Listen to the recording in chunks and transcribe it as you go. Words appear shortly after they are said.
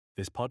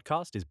This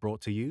podcast is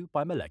brought to you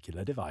by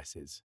Molecular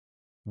Devices.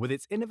 With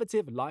its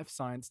innovative life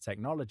science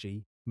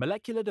technology,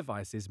 Molecular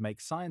Devices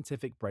makes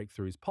scientific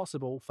breakthroughs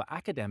possible for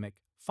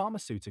academic,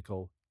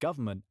 pharmaceutical,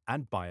 government,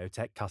 and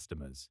biotech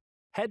customers.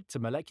 Head to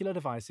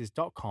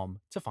moleculardevices.com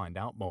to find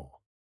out more.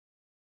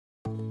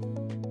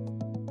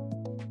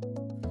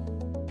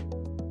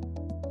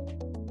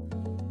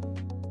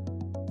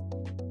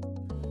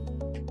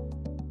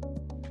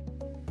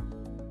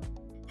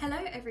 Hello,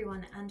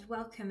 everyone, and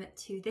welcome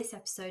to this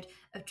episode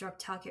of Drug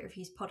Target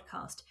Reviews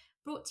podcast,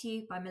 brought to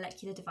you by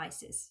Molecular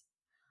Devices.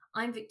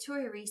 I'm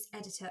Victoria Rees,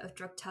 editor of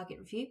Drug Target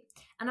Review,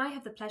 and I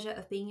have the pleasure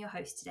of being your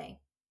host today.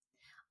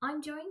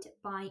 I'm joined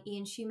by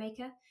Ian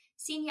Shoemaker,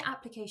 Senior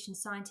Application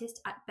Scientist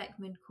at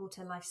Beckman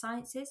Coulter Life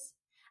Sciences,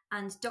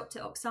 and Dr.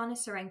 Oksana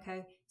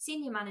Sirenko,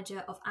 Senior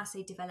Manager of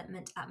Assay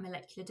Development at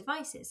Molecular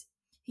Devices,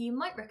 who you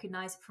might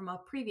recognise from our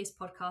previous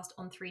podcast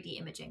on 3D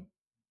imaging.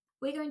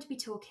 We're going to be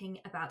talking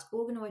about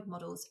organoid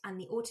models and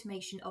the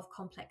automation of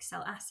complex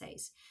cell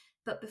assays.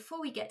 But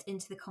before we get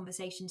into the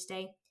conversation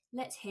today,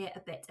 let's hear a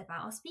bit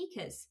about our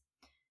speakers.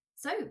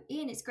 So,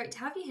 Ian, it's great to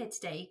have you here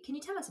today. Can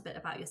you tell us a bit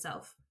about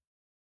yourself?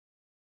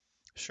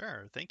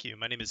 Sure, thank you.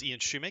 My name is Ian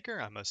Shoemaker.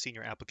 I'm a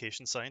senior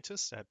application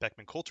scientist at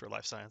Beckman Coulter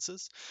Life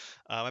Sciences.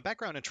 My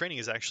background and training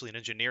is actually in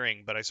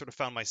engineering, but I sort of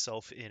found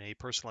myself in a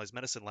personalized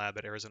medicine lab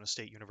at Arizona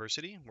State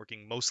University,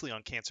 working mostly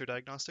on cancer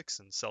diagnostics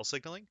and cell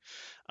signaling.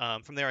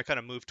 From there, I kind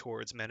of moved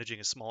towards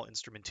managing a small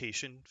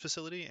instrumentation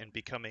facility and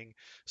becoming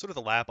sort of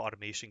the lab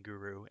automation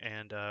guru.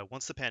 And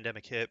once the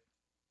pandemic hit,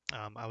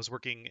 I was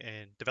working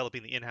in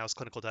developing the in-house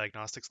clinical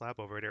diagnostics lab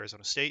over at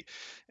Arizona State,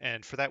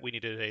 and for that we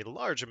needed a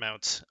large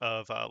amount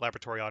of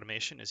laboratory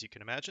automation, as you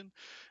can imagine.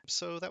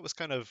 So that was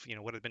kind of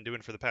what I've been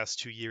doing for the past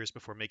 2 years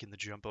before making the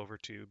jump over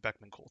to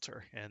Beckman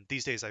Coulter. And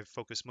these days I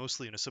focus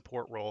mostly in a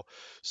support role.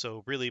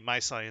 So really, my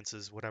science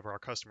is whatever our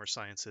customer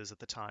science is at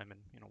the time,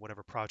 and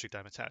whatever project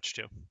I'm attached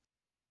to.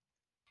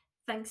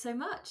 Thanks so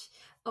much.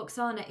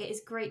 Oksana, it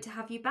is great to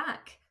have you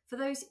back. For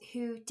those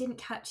who didn't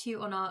catch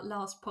you on our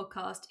last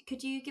podcast,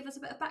 could you give us a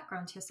bit of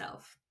background to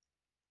yourself?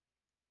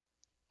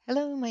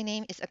 Hello, my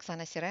name is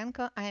Oksana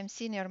Sirenko. I am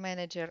Senior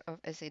Manager of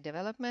Assay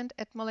Development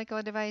at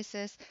Molecular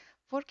Devices,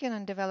 working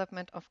on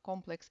development of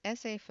complex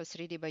assay for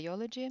 3D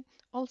biology,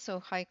 also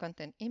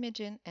high-content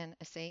imaging and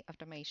assay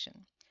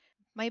automation.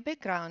 My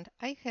background,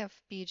 I have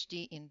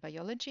PhD in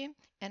biology,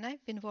 and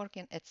I've been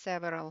working at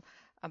several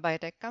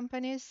biotech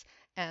companies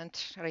and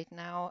right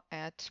now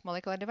at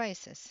Molecular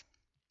Devices.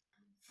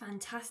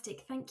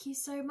 Fantastic. Thank you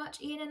so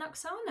much, Ian and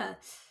Oksana.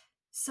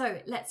 So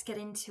let's get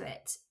into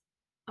it.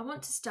 I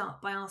want to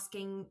start by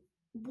asking,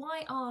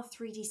 why are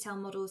 3D cell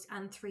models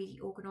and 3D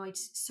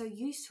organoids so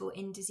useful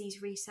in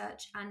disease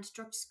research and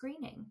drug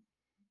screening?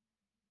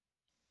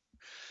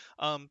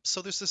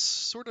 So there's this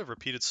sort of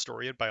repeated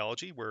story in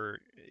biology where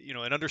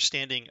an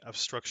understanding of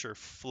structure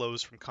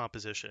flows from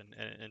composition,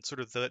 and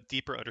sort of the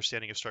deeper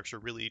understanding of structure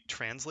really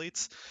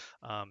translates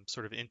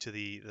sort of into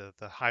the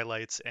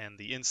highlights and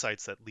the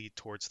insights that lead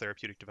towards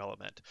therapeutic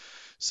development.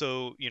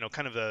 So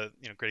kind of a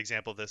great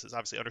example of this is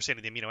obviously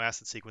understanding the amino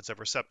acid sequence of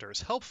receptor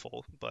is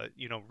helpful, but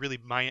really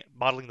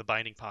modeling the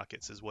binding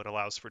pockets is what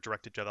allows for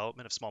directed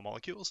development of small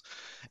molecules.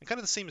 And kind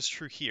of the same is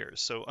true here.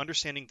 So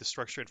understanding the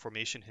structure and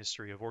formation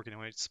history of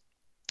organoids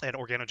and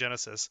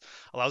organogenesis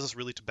allows us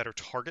really to better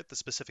target the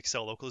specific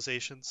cell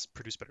localizations,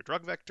 produce better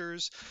drug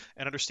vectors,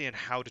 and understand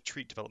how to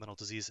treat developmental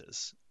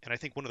diseases. And I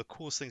think one of the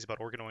coolest things about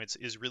organoids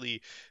is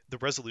really the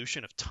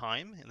resolution of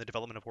time in the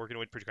development of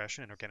organoid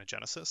progression and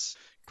organogenesis.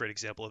 Great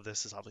example of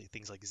this is obviously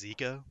things like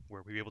Zika,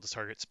 where we were able to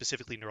target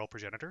specifically neural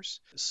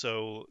progenitors.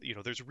 So,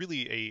 there's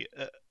really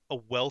a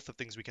wealth of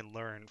things we can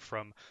learn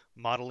from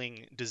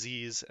modeling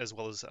disease as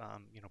well as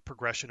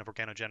progression of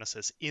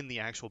organogenesis in the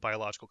actual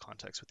biological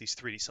context with these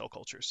 3D cell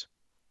cultures.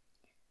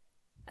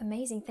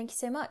 Amazing. Thank you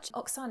so much.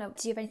 Oksana,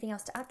 do you have anything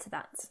else to add to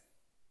that?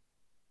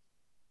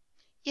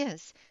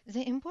 Yes,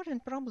 the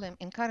important problem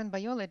in current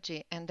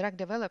biology and drug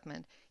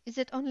development is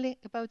that only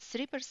about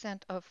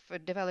 3% of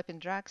developing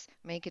drugs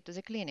make it to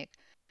the clinic.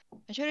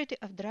 Majority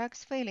of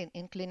drugs failing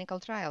in clinical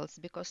trials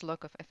because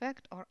lack of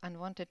effect or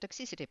unwanted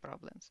toxicity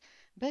problems.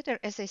 Better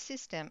assay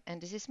system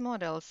and disease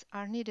models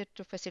are needed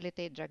to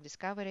facilitate drug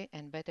discovery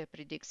and better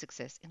predict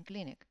success in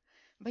clinic.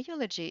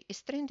 Biology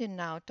is trending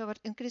now toward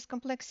increased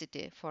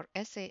complexity for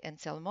assay and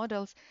cell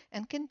models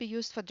and can be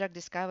used for drug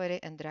discovery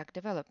and drug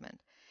development.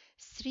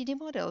 3D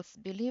models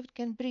believed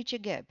can bridge a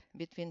gap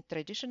between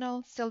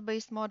traditional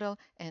cell-based model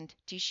and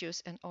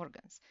tissues and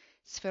organs.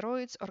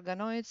 Spheroids,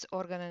 organoids,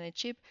 organ on a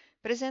chip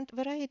present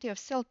variety of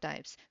cell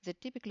types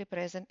that typically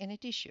present in a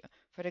tissue,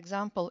 for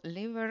example,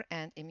 liver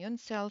and immune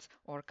cells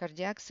or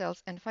cardiac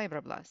cells and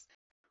fibroblasts.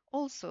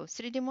 Also,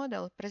 3D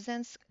model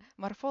presents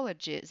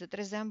morphology that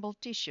resemble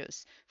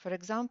tissues, for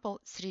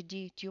example,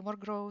 3D tumor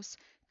growth,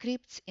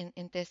 crypts in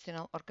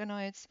intestinal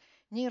organoids,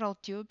 neural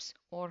tubes,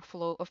 or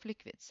flow of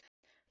liquids.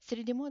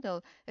 3D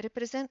model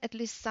represent at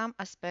least some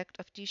aspect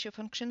of tissue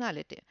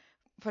functionality.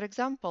 For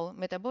example,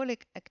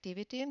 metabolic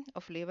activity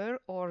of liver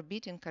or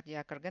beat in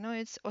cardiac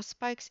organoids or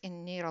spikes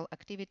in neural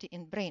activity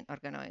in brain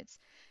organoids.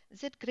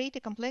 That greater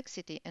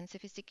complexity and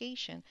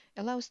sophistication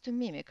allows to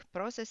mimic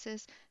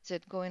processes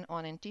that going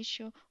on in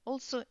tissue,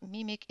 also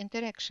mimic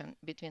interaction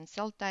between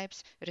cell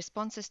types,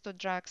 responses to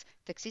drugs,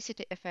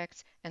 toxicity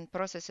effects, and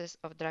processes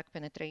of drug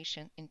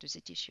penetration into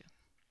the tissue.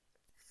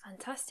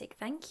 Fantastic,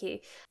 thank you.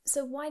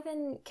 So why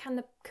then can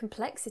the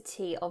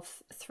complexity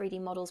of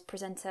 3D models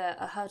present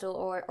a hurdle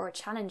or a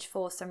challenge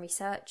for some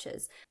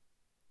researchers?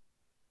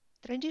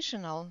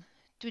 Traditional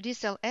 2D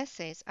cell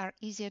assays are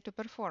easier to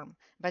perform,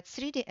 but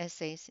 3D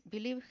assays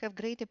believe have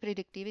greater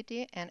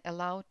predictivity and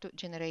allow to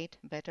generate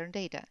better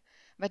data.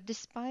 But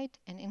despite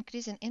an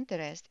increasing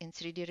interest in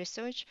 3D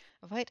research,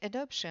 wide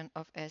adoption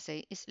of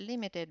assay is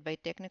limited by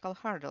technical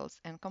hurdles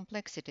and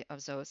complexity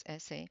of those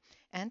assays,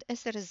 and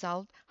as a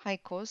result, high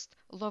cost,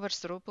 lower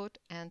throughput,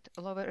 and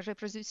lower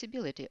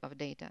reproducibility of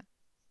data.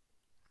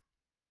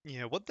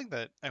 Yeah, one thing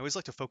that I always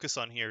like to focus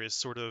on here is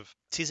sort of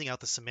teasing out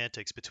the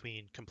semantics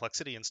between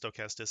complexity and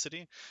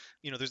stochasticity.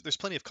 There's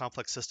plenty of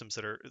complex systems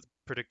that are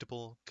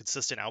predictable,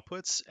 consistent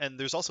outputs, and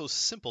there's also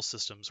simple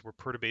systems where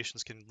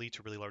perturbations can lead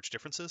to really large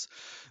differences.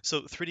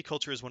 So 3D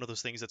culture is one of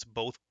those things that's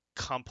both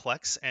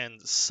complex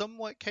and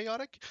somewhat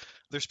chaotic.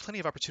 There's plenty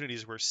of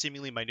opportunities where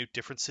seemingly minute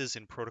differences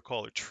in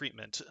protocol or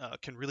treatment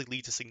can really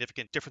lead to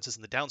significant differences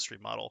in the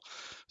downstream model.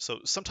 So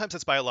sometimes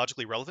it's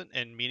biologically relevant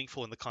and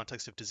meaningful in the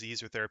context of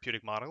disease or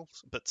therapeutic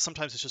models, but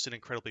sometimes it's just an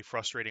incredibly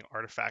frustrating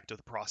artifact of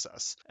the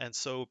process. And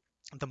so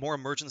the more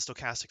emergent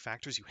stochastic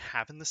factors you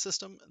have in the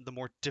system, the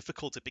more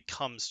difficult it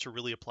becomes to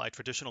really apply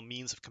traditional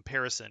means of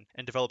comparison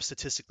and develop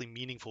statistically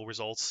meaningful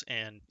results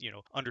and,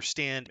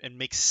 understand and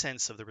make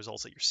sense of the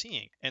results that you're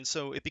seeing. And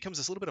so it becomes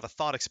this little bit of a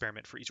thought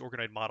experiment for each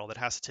organoid model that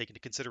has to take into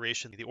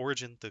consideration the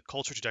origin, the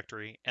culture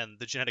trajectory, and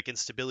the genetic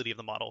instability of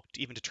the model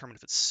to even determine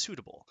if it's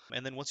suitable.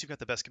 And then once you've got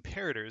the best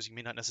comparators, you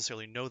may not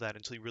necessarily know that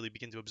until you really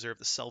begin to observe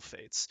the cell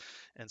fates.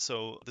 And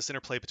so this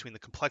interplay between the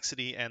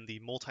complexity and the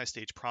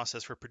multi-stage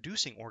process for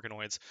producing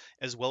organoids,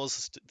 as well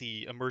as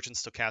the emergent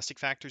stochastic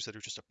factors that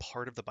are just a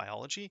part of the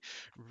biology,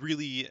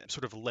 really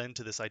sort of lend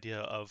to this idea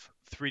of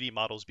 3D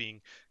models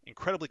being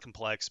incredibly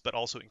complex, but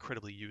also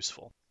incredibly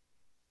useful.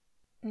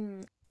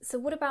 So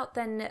what about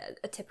then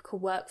a typical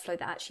workflow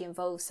that actually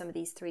involves some of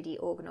these 3D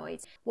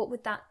organoids? What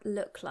would that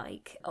look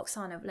like?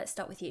 Oksana, let's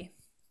start with you.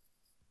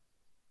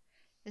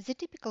 The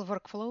typical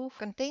workflow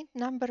contains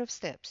number of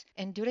steps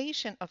and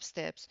duration of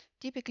steps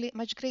typically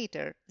much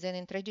greater than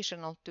in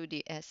traditional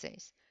 2D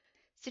assays.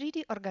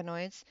 3D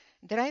organoids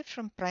derived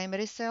from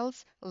primary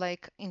cells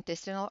like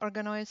intestinal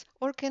organoids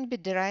or can be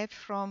derived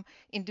from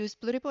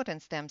induced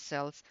pluripotent stem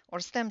cells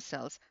or stem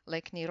cells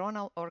like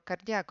neuronal or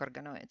cardiac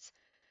organoids.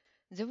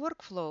 The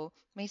workflow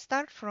may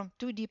start from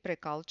 2D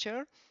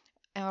preculture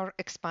or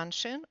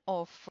expansion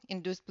of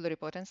induced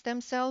pluripotent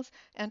stem cells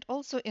and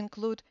also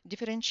include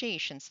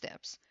differentiation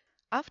steps.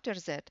 After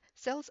that,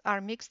 cells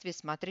are mixed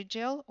with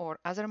matrigel or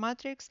other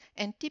matrix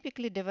and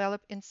typically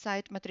develop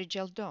inside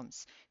matrigel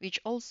domes, which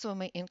also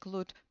may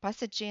include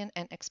passaging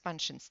and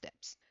expansion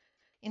steps.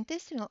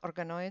 Intestinal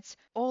organoids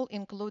all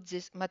include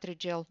this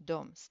matrigel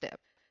dome step.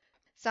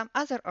 Some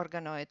other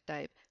organoid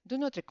type do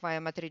not require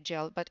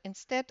matrigel but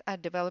instead are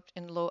developed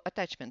in low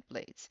attachment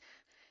plates.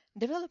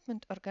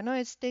 Development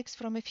organoids takes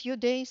from a few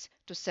days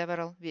to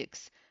several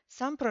weeks.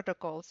 Some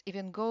protocols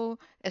even go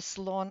as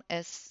long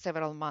as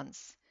several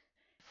months.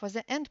 For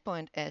the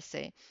endpoint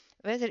assay,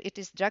 whether it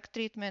is drug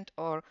treatment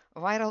or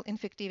viral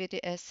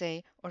infectivity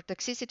assay or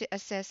toxicity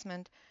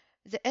assessment,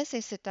 the assay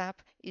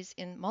setup is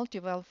in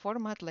multi-well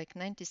format like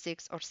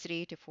 96 or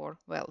 384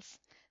 wells.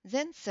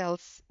 Then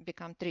cells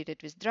become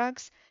treated with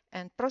drugs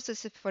and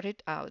processed for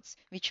readouts,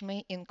 which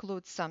may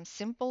include some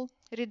simple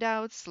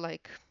readouts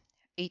like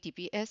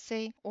ATP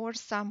assay or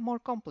some more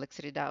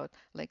complex readout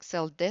like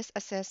cell death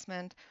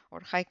assessment or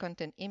high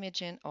content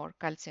imaging or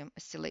calcium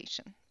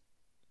oscillation.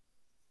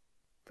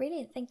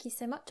 Brilliant. Thank you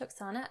so much,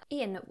 Oksana.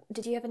 Ian,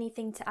 did you have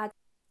anything to add?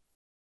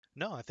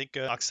 No, I think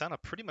Oksana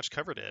pretty much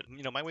covered it.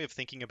 My way of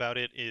thinking about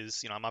it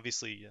is, I'm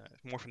obviously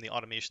more from the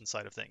automation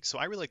side of things. So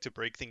I really like to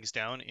break things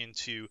down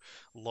into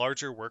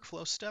larger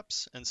workflow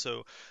steps. And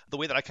so the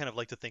way that I kind of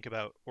like to think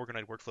about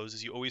organoid workflows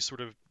is you always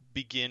sort of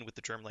begin with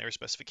the germ layer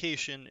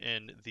specification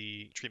and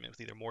the treatment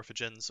with either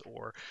morphogens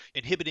or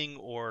inhibiting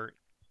or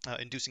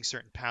inducing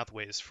certain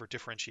pathways for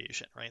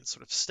differentiation, right? It's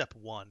sort of step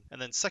one.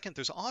 And then second,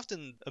 there's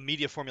often a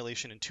media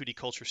formulation and 2D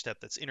culture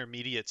step that's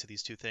intermediate to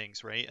these two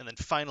things, right? And then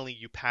finally,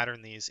 you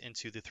pattern these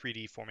into the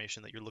 3D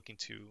formation that you're looking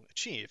to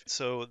achieve.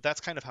 So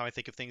that's kind of how I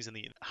think of things in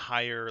the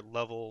higher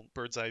level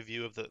bird's eye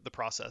view of the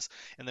process.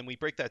 And then we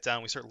break that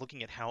down. We start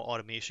looking at how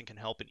automation can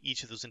help in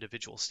each of those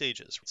individual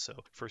stages. So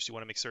first, you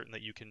want to make certain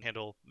that you can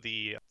handle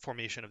the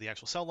formation of the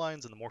actual cell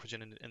lines and the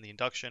morphogen and the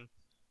induction.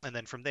 And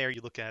then from there,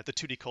 you look at the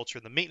 2D culture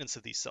and the maintenance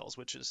of these cells,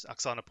 which, as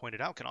Oksana pointed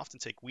out, can often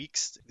take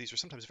weeks. These are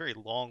sometimes very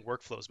long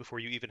workflows before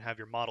you even have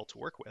your model to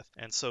work with.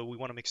 And so we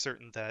want to make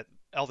certain that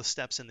all the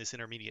steps in this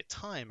intermediate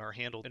time are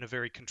handled in a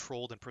very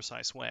controlled and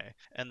precise way.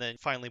 And then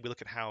finally, we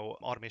look at how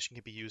automation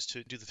can be used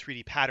to do the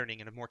 3D patterning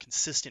in a more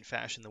consistent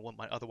fashion than what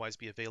might otherwise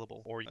be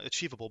available or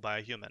achievable by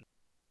a human.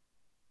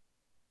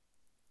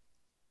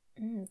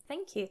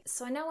 Thank you.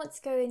 So I now want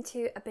to go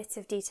into a bit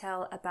of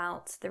detail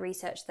about the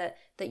research that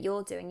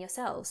you're doing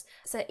yourselves.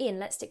 So Ian,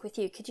 let's stick with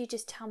you. Could you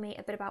just tell me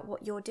a bit about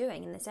what you're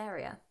doing in this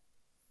area?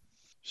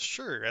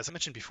 Sure. As I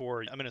mentioned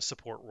before, I'm in a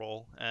support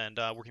role and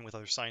working with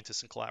other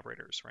scientists and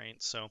collaborators, right?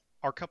 So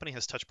our company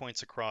has touch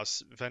points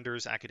across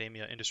vendors,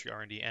 academia, industry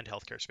R&D, and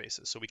healthcare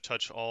spaces. So we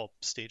touch all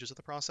stages of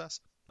the process.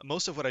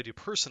 Most of what I do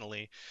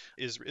personally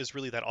is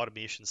really that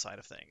automation side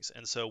of things.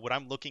 And so what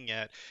I'm looking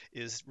at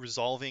is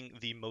resolving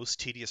the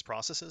most tedious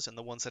processes and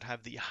the ones that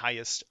have the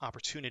highest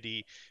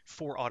opportunity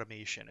for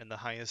automation and the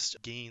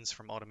highest gains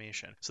from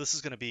automation. So this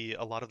is going to be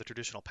a lot of the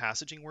traditional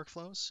passaging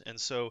workflows. And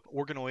so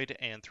organoid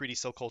and 3D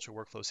cell culture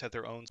workflows have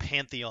their own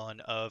pantheon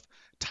of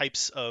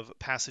types of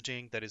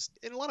passaging that is,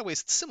 in a lot of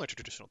ways, it's similar to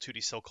traditional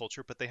 2D cell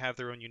culture, but they have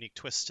their own unique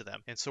twists to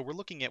them. And so we're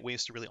looking at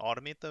ways to really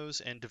automate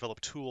those and develop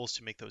tools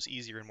to make those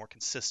easier and more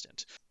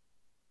consistent.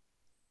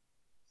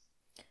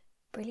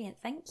 Brilliant,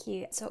 thank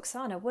you. So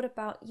Oksana, what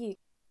about you?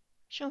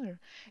 Sure.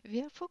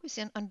 We are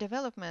focusing on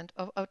development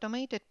of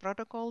automated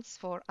protocols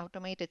for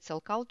automated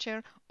cell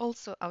culture,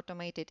 also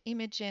automated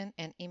imaging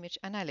and image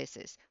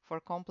analysis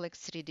for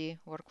complex 3D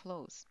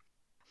workflows.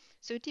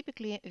 So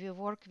typically we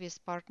work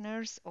with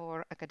partners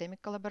or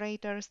academic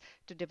collaborators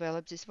to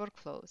develop these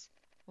workflows.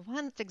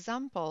 One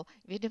example,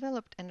 we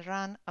developed and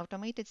ran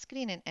automated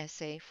screening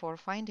assay for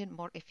finding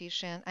more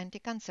efficient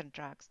anti-cancer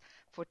drugs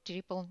for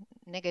triple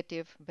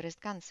negative breast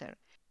cancer.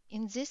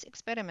 In this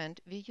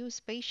experiment, we use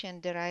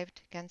patient-derived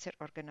cancer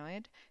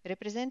organoid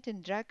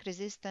representing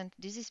drug-resistant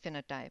disease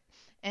phenotype,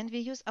 and we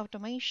use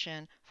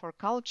automation for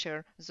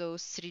culture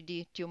those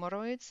 3D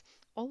tumoroids,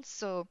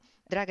 also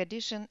drug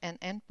addition and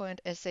endpoint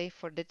assay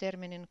for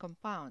determining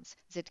compounds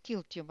that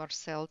kill tumor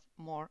cells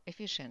more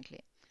efficiently.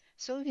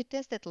 So we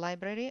tested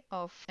library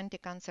of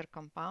anti-cancer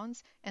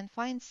compounds and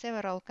find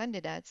several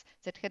candidates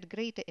that had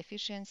greater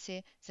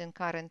efficiency than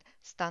current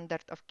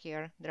standard of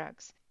care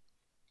drugs.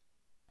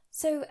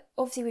 So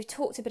obviously we've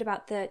talked a bit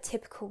about the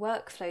typical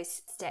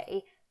workflows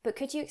today, but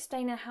could you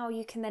explain how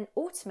you can then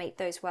automate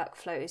those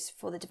workflows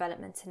for the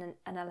development and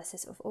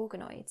analysis of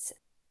organoids?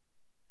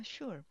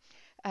 Sure.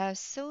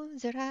 So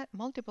there are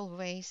multiple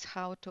ways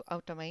how to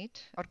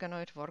automate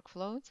organoid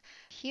workflows.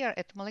 Here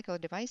at Molecular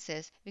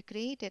Devices, we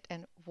created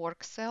an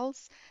work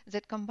cells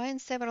that combine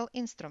several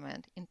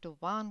instruments into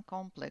one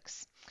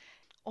complex.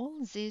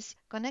 All this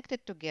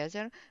connected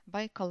together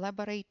by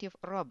collaborative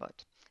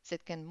robot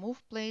that can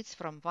move plates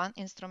from one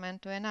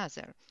instrument to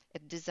another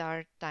at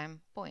desired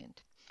time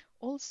point.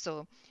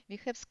 Also, we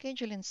have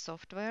scheduling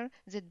software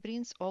that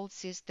brings all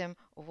systems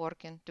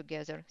working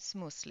together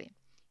smoothly.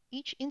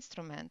 Each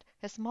instrument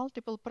has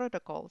multiple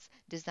protocols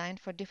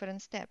designed for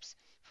different steps.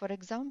 For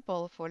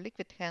example, for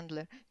liquid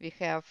handler, we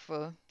have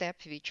a step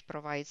which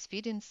provides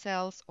feeding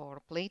cells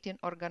or plating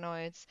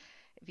organoids,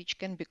 which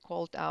can be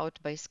called out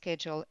by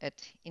schedule at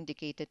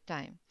indicated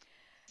time.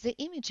 The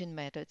imaging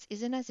methods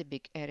is another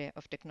big area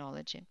of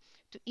technology.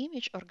 To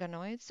image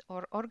organoids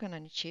or organ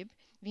on a chip,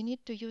 we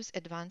need to use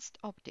advanced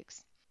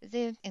optics.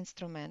 The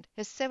instrument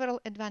has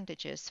several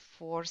advantages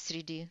for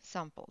 3D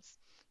samples.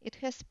 It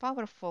has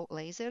powerful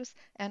lasers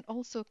and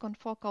also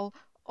confocal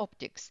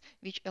optics,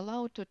 which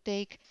allow to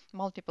take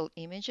multiple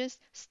images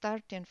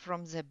starting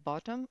from the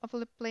bottom of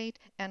the plate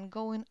and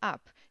going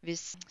up with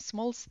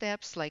small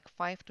steps like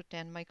 5 to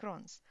 10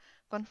 microns.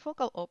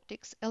 Confocal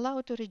optics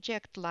allow to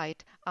reject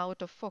light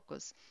out of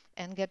focus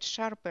and get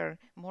sharper,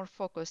 more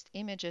focused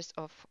images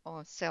of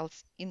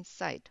cells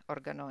inside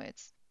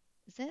organoids.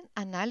 Then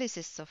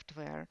analysis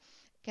software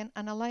can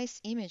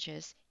analyze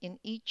images in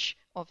each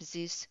of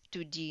these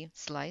 2D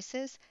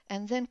slices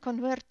and then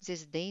convert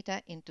this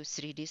data into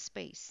 3D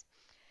space.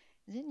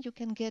 Then you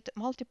can get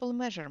multiple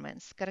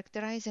measurements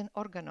characterizing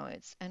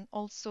organoids and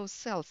also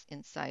cells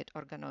inside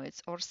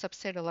organoids or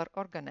subcellular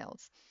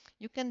organelles.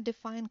 You can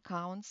define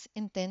counts,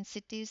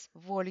 intensities,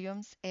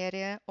 volumes,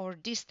 area, or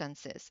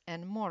distances,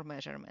 and more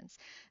measurements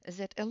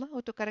that allow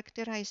to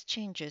characterize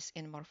changes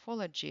in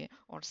morphology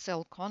or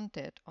cell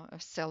content or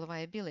cell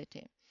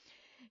viability.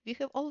 We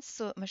have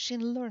also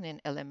machine learning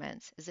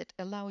elements that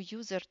allow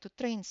user to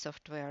train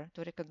software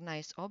to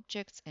recognize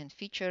objects and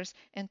features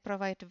and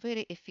provide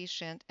very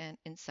efficient and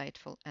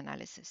insightful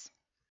analysis.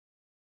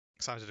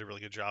 Oksana did a really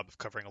good job of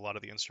covering a lot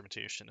of the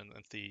instrumentation and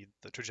the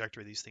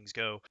trajectory these things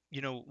go.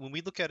 When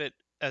we look at it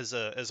as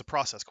a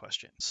process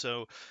question,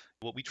 so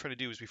what we try to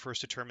do is we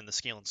first determine the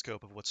scale and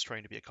scope of what's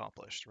trying to be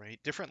accomplished,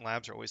 right? Different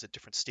labs are always at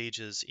different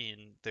stages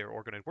in their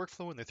organoid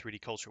workflow and their 3D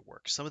culture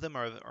work. Some of them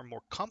are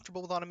more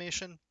comfortable with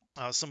automation.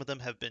 Some of them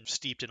have been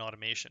steeped in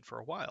automation for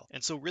a while.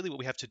 And so really what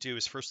we have to do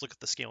is first look at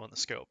the scale and the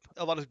scope.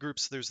 A lot of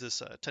groups, there's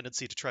this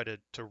tendency to try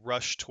to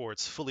rush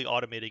towards fully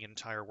automating an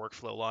entire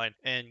workflow line.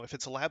 And if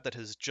it's a lab that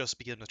has just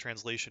begun the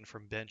translation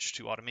from bench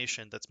to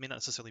automation, that may not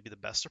necessarily be the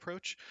best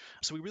approach.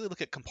 So we really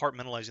look at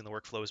compartmentalizing the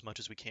workflow as much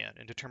as we can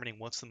and determining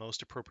what's the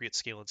most appropriate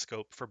scale and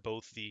scope for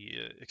both the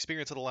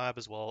experience of the lab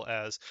as well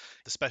as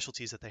the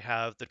specialties that they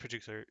have, the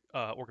particular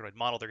organoid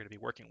model they're going to be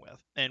working with.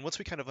 And once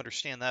we kind of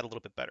understand that a little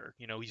bit better,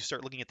 you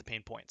start looking at the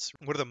pain points.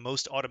 instruments? What are the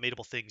most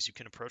automatable things you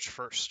can approach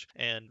first?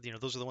 And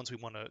those are the ones we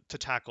want to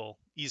tackle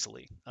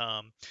easily.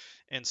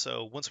 And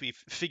so once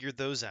we've figured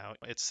those out,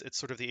 it's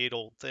sort of the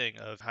age-old thing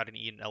of how to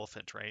eat an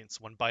elephant, right? It's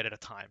one bite at a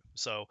time.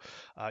 So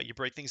you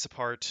break things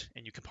apart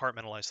and you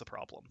compartmentalize the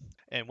problem.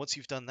 And once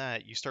you've done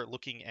that, you start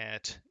looking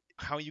at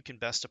how you can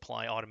best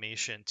apply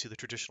automation to the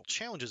traditional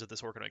challenges of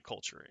this organoid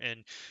culture.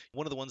 And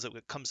one of the ones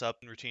that comes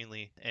up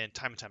routinely and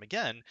time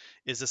again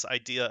is this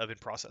idea of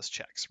in-process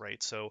checks,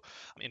 right? So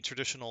in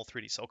traditional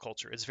 3D cell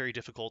culture, it's very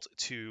difficult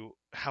to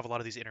have a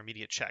lot of these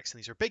intermediate checks, and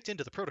these are baked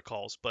into the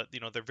protocols, but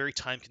they're very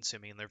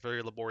time-consuming and they're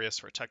very laborious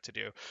for a tech to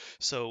do.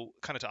 So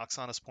kind of to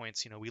Oksana's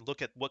points, we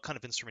look at what kind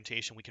of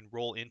instrumentation we can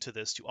roll into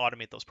this to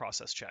automate those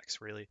process checks,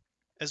 really,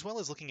 as well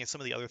as looking at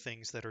some of the other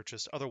things that are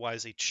just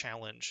otherwise a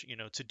challenge,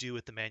 to do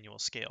at the manual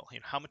scale.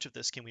 How much of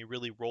this can we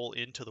really roll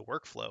into the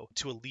workflow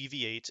to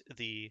alleviate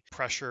the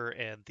pressure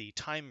and the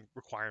time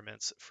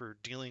requirements for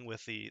dealing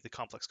with the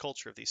complex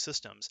culture of these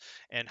systems?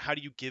 And how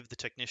do you give the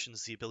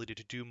technicians the ability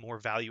to do more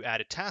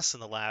value-added tasks in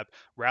the lab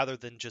rather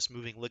than just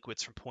moving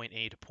liquids from point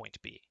A to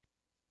point B?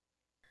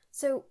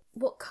 So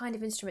what kind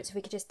of instruments, if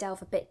we could just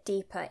delve a bit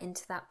deeper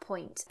into that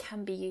point,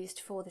 can be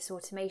used for this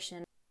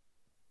automation?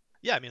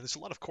 Yeah, I mean, there's a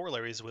lot of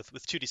corollaries with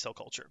 2D cell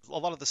culture. A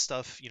lot of the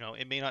stuff,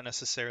 it may not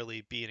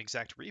necessarily be an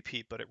exact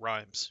repeat, but it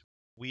rhymes.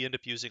 We end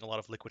up using a lot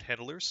of liquid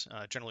handlers.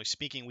 Generally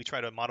speaking, we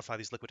try to modify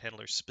these liquid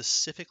handlers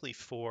specifically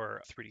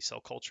for 3D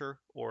cell culture,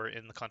 or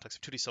in the context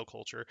of 2D cell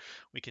culture,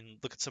 we can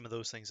look at some of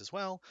those things as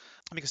well,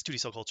 because 2D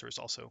cell culture is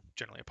also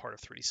generally a part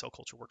of 3D cell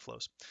culture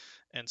workflows.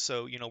 And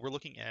so, we're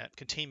looking at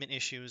containment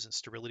issues and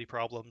sterility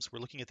problems. We're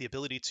looking at the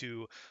ability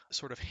to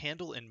sort of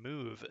handle and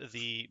move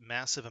the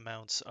massive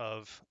amounts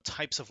of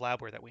types of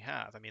labware that we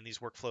have. I mean, these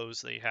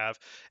workflows, they have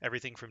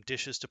everything from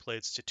dishes to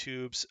plates to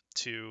tubes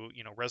to,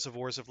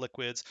 reservoirs of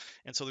liquids.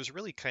 And so there's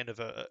really kind of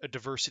a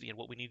diversity in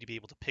what we need to be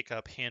able to pick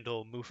up,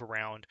 handle, move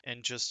around,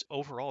 and just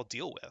overall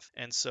deal with.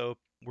 And so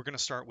we're going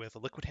to start with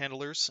liquid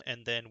handlers,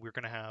 and then we're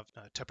going to have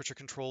temperature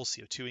control,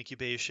 CO2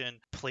 incubation,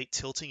 plate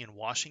tilting and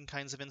washing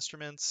kinds of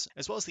instruments,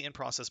 as well as the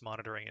in-process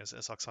monitoring, as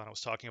Oksana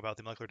was talking about,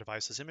 the molecular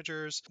devices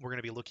imagers. We're going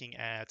to be looking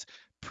at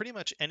pretty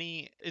much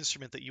any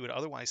instrument that you would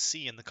otherwise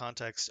see in the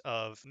context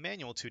of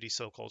manual 2D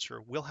cell culture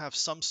will have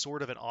some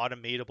sort of an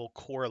automatable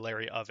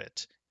corollary of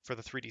it for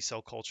the 3D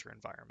cell culture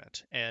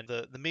environment. And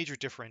the major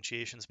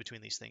differentiations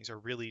between these things are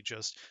really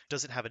just,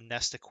 does it have a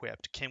nest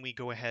equipped? Can we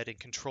go ahead and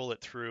control it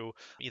through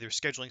either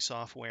scheduling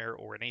software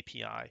or an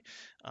API?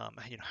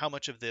 How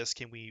much of this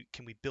can we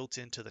build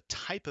into the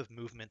type of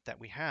movement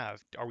that we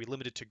have? Are we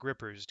limited to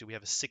grippers? Do we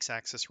have a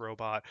 6-axis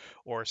robot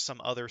or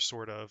some other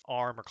sort of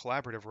arm or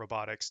collaborative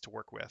robotics to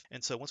work with?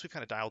 And so once we've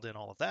kind of dialed in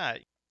all of that,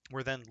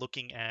 we're then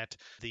looking at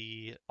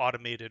the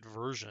automated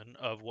version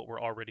of what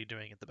we're already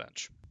doing at the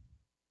bench.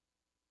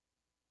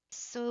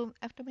 So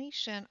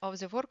automation of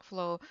the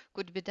workflow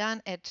could be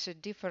done at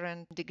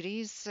different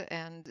degrees,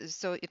 and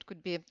so it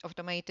could be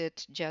automated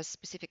just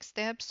specific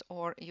steps,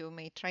 or you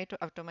may try to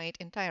automate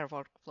entire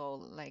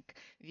workflow like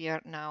we are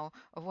now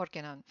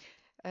working on.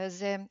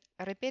 The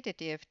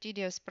repetitive,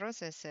 tedious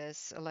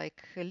processes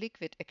like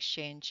liquid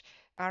exchange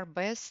are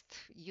best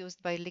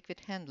used by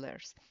liquid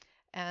handlers.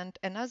 And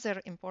another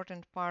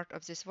important part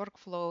of this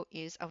workflow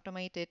is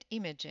automated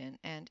imaging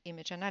and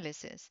image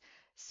analysis.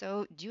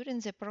 So during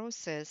the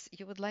process,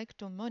 you would like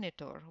to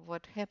monitor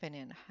what's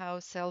happening, how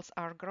cells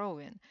are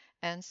growing.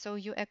 And so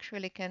you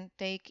actually can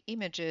take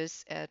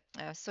images at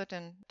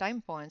certain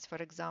time points, for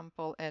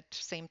example, at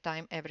same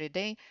time every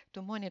day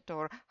to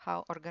monitor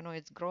how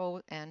organoids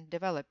grow and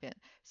developing.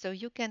 So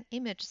you can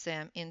image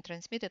them in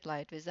transmitted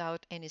light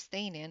without any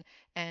staining,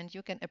 and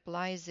you can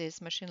apply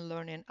this machine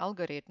learning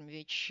algorithm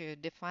which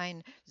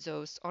define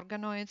those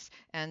organoids,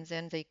 and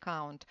then they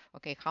count,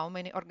 okay, how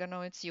many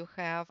organoids you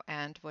have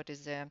and what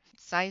is the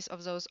size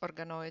of those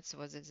organoids,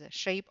 what is the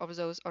shape of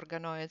those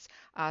organoids,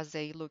 are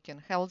they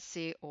looking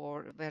healthy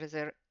or whether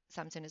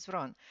something is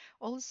wrong.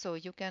 Also,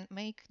 you can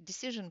make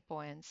decision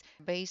points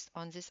based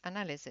on this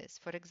analysis.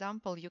 For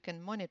example, you can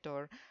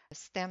monitor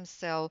stem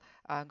cell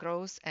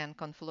growth and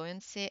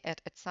confluency. At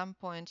some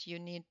point, you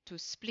need to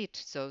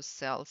split those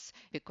cells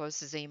because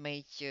they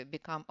may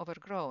become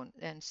overgrown.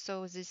 And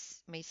so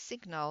this may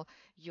signal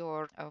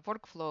your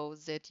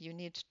workflow that you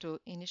need to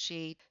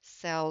initiate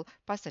cell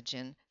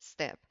passaging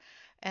step.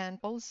 And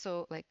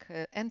also, like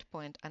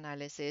endpoint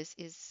analysis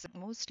is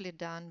mostly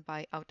done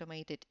by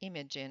automated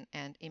imaging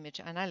and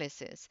image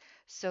analysis.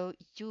 So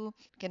you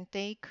can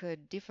take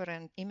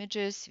different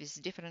images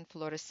with different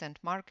fluorescent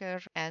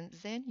marker, and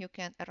then you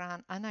can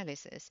run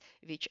analysis,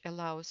 which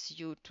allows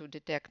you to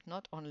detect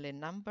not only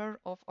number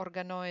of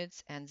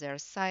organoids and their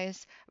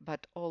size,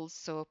 but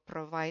also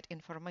provide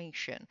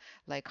information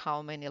like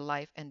how many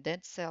live and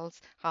dead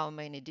cells, how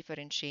many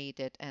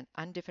differentiated and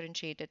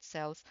undifferentiated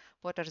cells,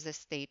 what are the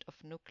state of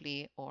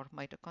nuclei or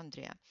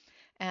mitochondria.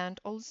 And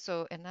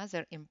also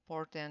another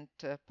important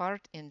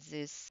part in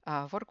this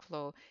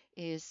workflow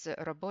is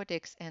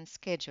robotics and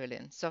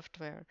scheduling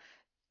software.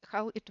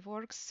 how it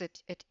works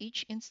at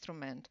each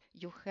instrument,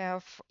 you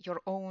have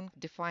your own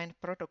defined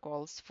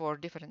protocols for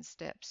different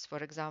steps. For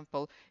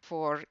example,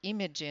 for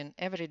imaging,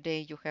 every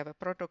day you have a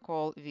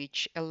protocol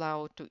which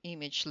allow to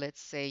image, let's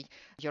say,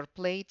 your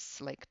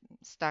plates, like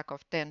stack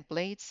of 10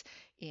 plates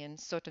in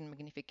certain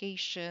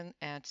magnification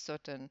and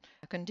certain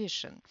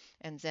condition,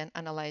 and then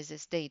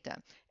analyzes data.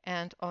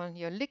 And on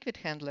your liquid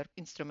handler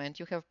instrument,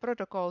 you have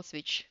protocols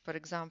which, for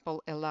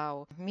example,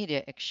 allow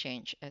media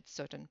exchange at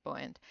certain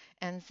point.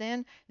 And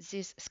then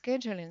this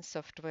scheduling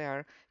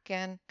software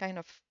can kind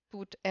of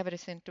put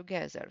everything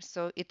together.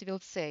 So it will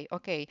say,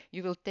 okay,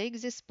 you will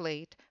take this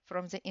plate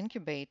from the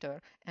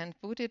incubator and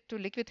put it to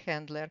liquid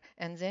handler,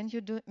 and then you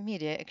do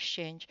media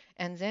exchange,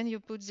 and then you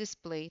put this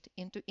plate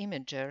into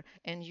imager,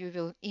 and you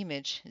will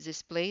image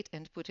this plate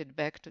and put it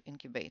back to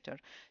incubator.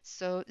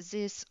 So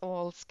this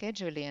all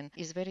scheduling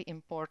is very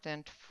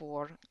important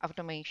for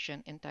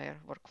automation entire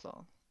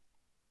workflow.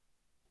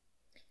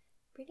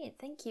 Brilliant,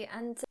 thank you.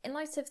 And in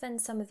light of then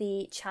some of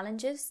the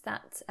challenges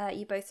that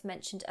you both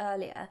mentioned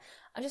earlier,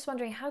 I'm just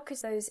wondering, how could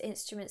those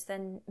instruments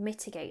then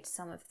mitigate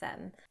some of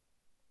them?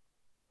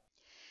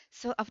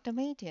 So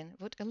automating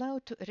would allow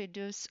to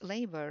reduce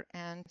labor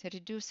and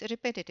reduce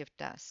repetitive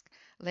tasks,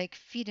 like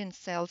feeding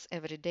cells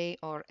every day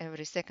or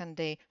every second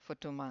day for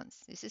 2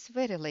 months. This is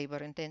very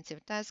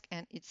labor-intensive task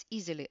and it's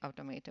easily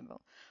automatable.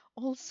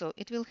 Also,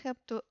 it will help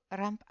to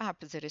ramp up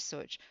the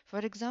research. For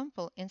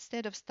example,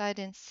 instead of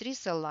studying 3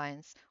 cell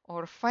lines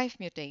or 5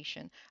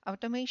 mutation,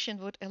 automation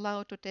would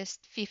allow to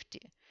test 50.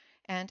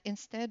 And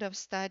instead of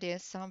study a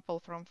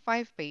sample from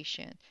 5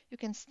 patients, you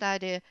can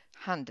study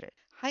 100.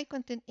 High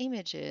content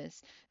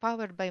images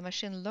powered by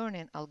machine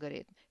learning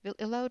algorithm will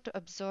allow to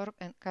absorb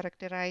and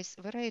characterize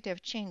a variety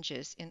of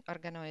changes in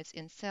organoids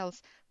in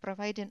cells,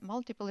 providing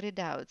multiple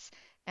readouts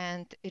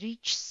and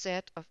rich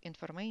set of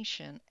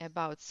information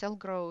about cell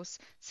growth,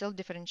 cell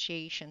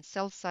differentiation,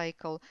 cell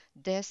cycle,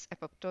 death,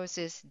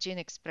 apoptosis, gene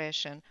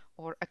expression,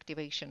 or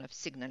activation of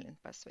signaling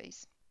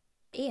pathways.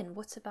 Ian,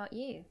 what about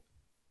you?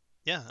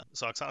 Yeah,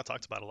 so Oksana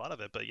talked about a lot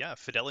of it, but yeah,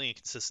 fidelity and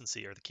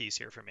consistency are the keys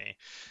here for me.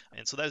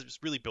 And so that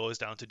really boils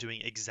down to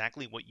doing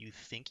exactly what you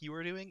think you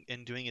are doing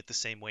and doing it the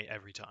same way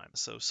every time.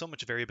 So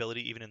much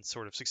variability, even in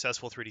sort of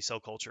successful 3D cell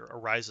culture,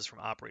 arises from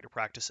operator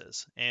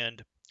practices.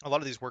 And a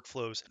lot of these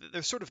workflows,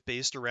 they're sort of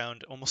based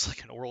around almost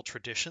like an oral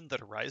tradition that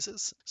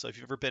arises. So if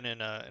you've ever been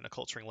in a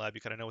culturing lab,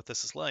 you kind of know what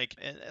this is like.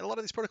 And a lot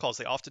of these protocols,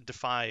 they often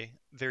defy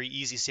very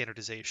easy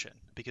standardization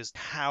because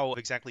how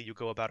exactly you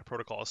go about a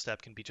protocol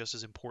step can be just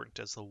as important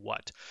as the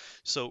what.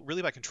 So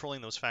really by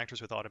controlling those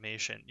factors with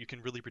automation, you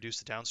can really reduce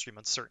the downstream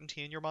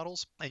uncertainty in your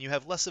models, and you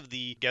have less of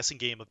the guessing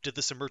game of did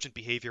this emergent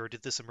behavior or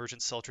did this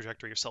emergent cell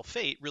trajectory or cell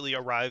fate really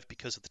arrive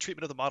because of the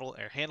treatment of the model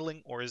or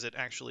handling, or is it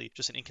actually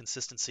just an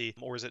inconsistency,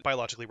 or is it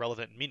biologically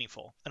relevant and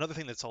meaningful? Another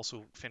thing that's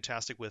also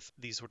fantastic with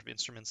these sort of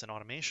instruments and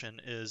automation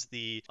is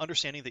the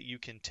understanding that you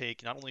can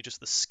take not only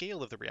just the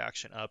scale of the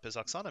reaction up, as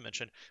Oksana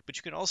mentioned, but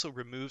you can also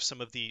remove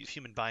some of the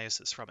human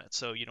biases from it.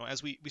 So,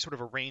 as we sort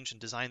of arrange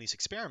and design these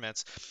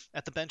experiments,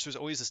 at the bench there's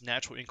always this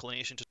natural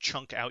inclination to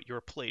chunk out your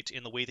plate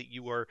in the way that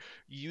you are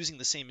using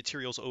the same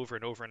materials over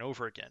and over and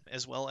over again,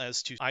 as well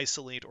as to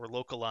isolate or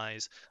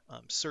localize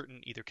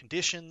certain either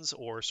conditions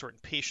or certain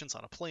patients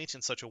on a plate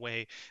in such a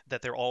way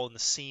that they're all in the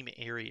same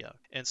area.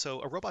 And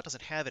so a robot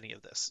doesn't have any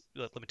of this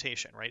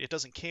limitation, right? It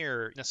doesn't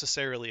care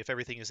necessarily if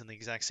everything is in the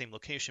exact same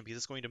location because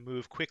it's going to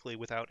move quickly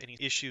without any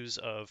issues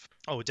of,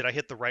 oh, did I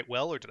hit the right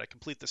well, or did I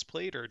complete this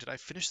plate, or did I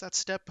finish that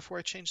step before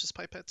I changed this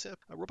pipette tip?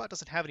 A robot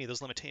doesn't have any of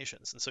those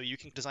limitations. And so you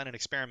can design an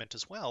experiment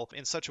as well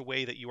in such a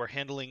way that you are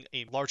handling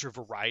a larger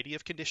variety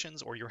of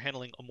conditions, or you're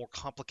handling a more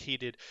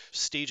complicated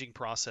staging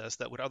process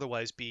that would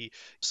otherwise be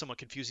somewhat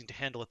confusing to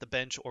handle at the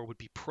bench or would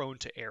be prone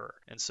to error.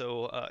 And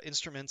so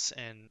instruments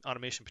and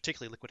automation,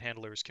 particularly liquid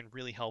handlers, can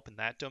really help in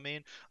that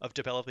domain of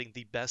developing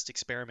the best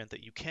experiment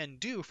that you can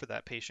do for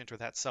that patient or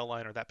that cell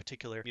line or that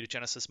particular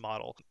mutagenesis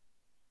model.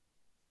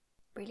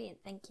 Brilliant,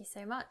 thank you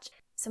so much.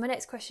 So my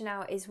next question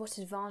now is, what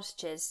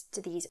advantages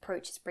do these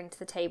approaches bring to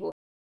the table?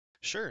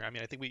 Sure. I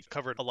mean, I think we've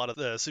covered a lot of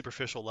the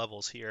superficial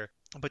levels here.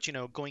 But,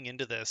 going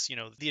into this,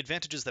 the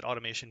advantages that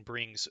automation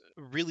brings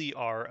really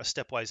are a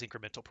stepwise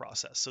incremental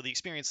process. So the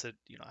experience that,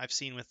 I've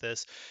seen with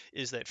this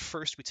is that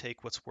first we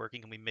take what's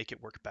working and we make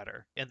it work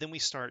better. And then we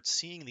start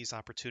seeing these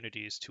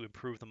opportunities to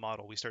improve the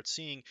model. We start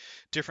seeing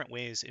different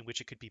ways in which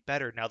it could be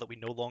better now that we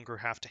no longer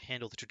have to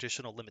handle the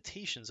traditional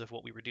limitations of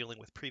what we were dealing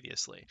with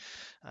previously.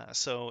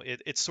 So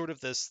it's sort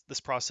of this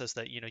process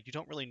that, you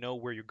don't really know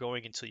where you're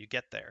going until you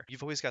get there.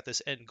 You've always got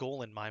this end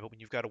goal in mind, but when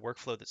you've got a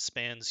workflow that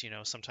spans,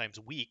 sometimes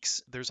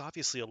weeks, there's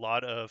obviously a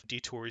lot of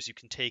detours you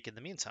can take in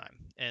the meantime.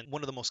 And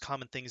one of the most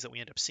common things that we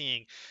end up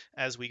seeing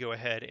as we go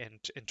ahead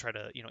and try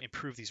to,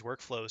 improve these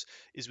workflows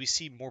is we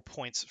see more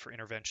points for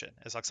intervention.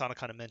 As Oksana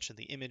kind of mentioned,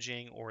 the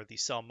imaging or the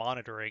cell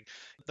monitoring,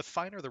 the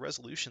finer the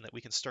resolution that we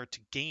can start to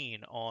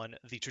gain on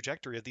the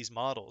trajectory of these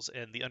models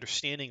and the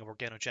understanding of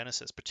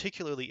organogenesis,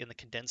 particularly in the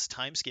condensed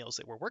timescales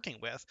that we're working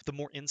with, the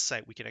more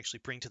insight we can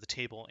actually bring to the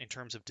table in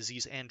terms of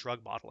disease and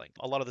drug modeling.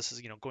 A lot of this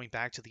is, going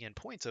back to the end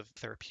points of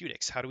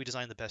therapeutics. How do we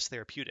design the best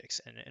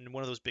therapeutics? And And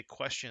one of those big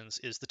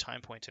questions is the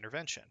time point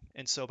intervention.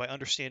 And so by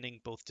understanding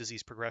both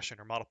disease progression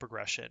or model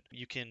progression,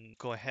 you can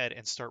go ahead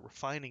and start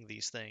refining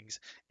these things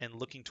and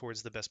looking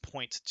towards the best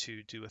point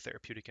to do a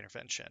therapeutic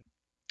intervention.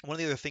 One of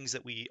the other things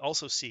that we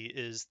also see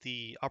is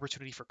the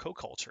opportunity for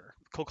co-culture.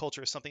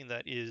 Co-culture is something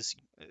that it's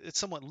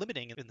somewhat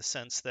limiting in the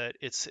sense that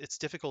it's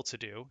difficult to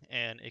do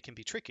and it can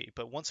be tricky.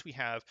 But once we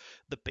have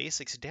the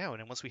basics down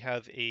and once we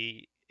have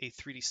a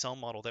 3D cell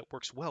model that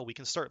works well, we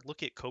can start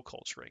looking at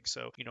co-culturing.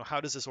 So, how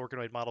does this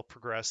organoid model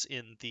progress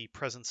in the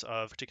presence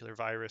of a particular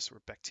virus or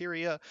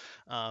bacteria?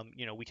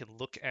 We can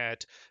look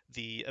at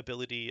the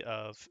ability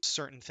of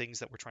certain things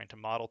that we're trying to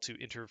model to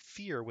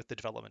interfere with the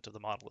development of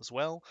the model as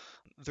well.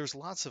 There's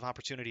lots of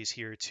opportunities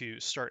here to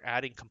start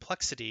adding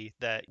complexity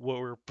that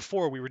were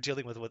before we were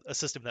dealing with a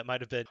system that might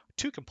have been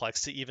too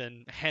complex to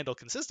even handle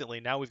consistently.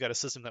 Now we've got a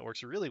system that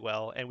works really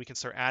well and we can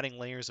start adding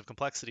layers of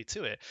complexity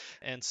to it.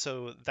 And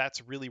so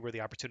that's really where the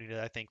opportunity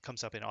that I think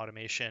comes up in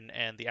automation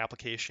and the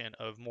application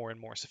of more and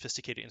more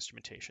sophisticated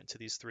instrumentation to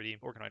these 3D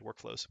organoid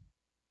workflows.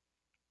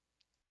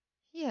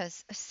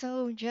 Yes,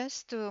 so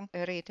just to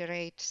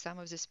reiterate some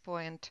of this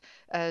point,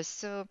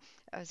 the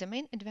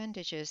main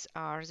advantages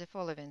are the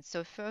following.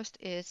 So first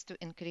is to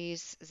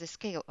increase the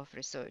scale of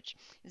research.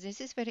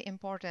 This is very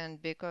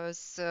important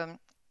because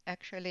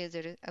actually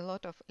there is a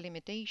lot of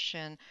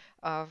limitation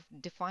of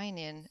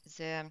defining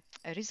the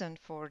reason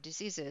for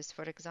diseases.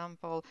 For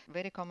example,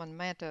 very common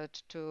method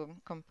to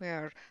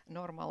compare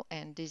normal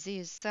and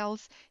disease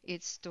cells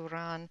is to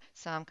run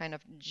some kind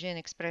of gene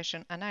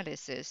expression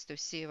analysis to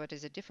see what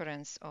is the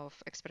difference of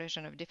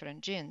expression of different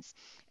genes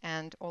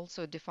and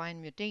also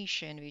define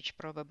mutation which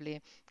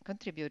probably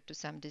contribute to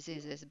some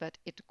diseases, but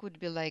it could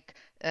be like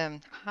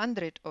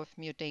 100 of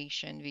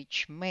mutation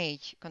which may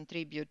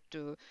contribute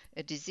to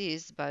a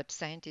disease, but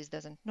scientist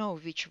doesn't know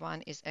which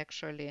one is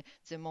actually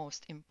the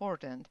most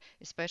important,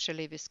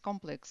 especially with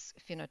complex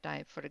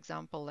phenotype, for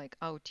example, like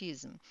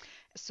autism.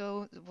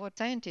 So what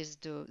scientists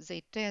do,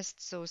 they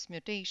test those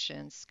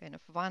mutations kind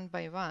of one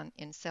by one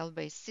in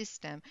cell-based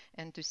system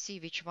and to see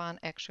which one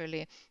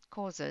actually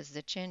causes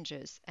the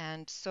changes.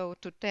 And so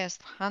to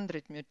test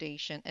 100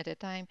 mutation at a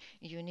time,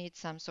 you need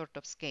some sort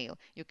of scale.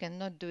 You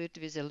cannot do it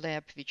with a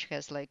lab which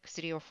has like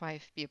 3 or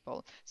 5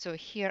 people. So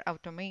here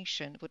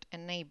automation would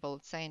enable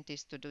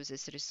scientists to do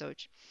this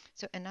research.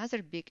 So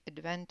another big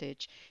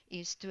advantage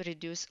is to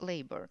reduce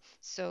labor.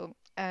 So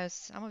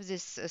some of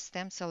this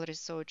stem cell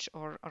research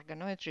or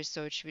organoid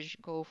research, which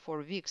go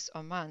for weeks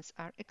or months,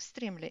 are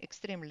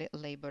extremely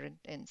labor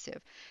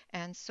intensive.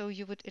 And so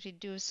you would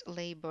reduce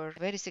labor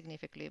very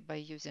significantly by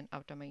using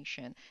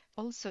automation.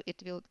 Also,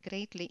 it will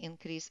greatly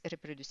increase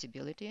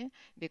reproducibility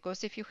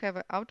because if you have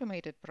an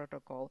automated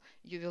protocol,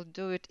 you will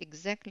do it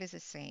exactly the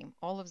same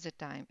all of the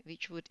time,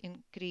 which would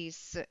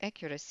increase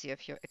accuracy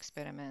of your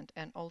experiment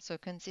and also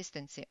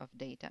consistency of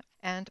data.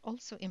 And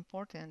also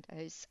important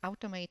is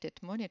automated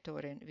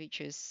monitoring, which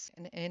is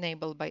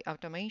enabled by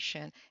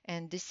automation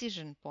and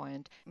decision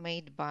point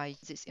made by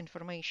this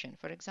information.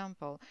 For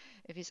example,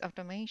 with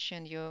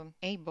automation, you're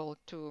able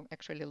to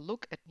actually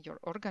look at your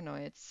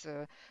organoids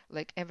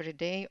like every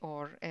day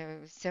or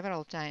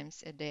several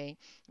times a day,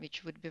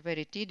 which would be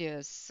very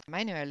tedious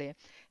manually.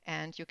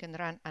 And you can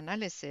run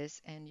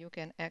analysis and you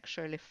can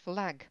actually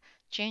flag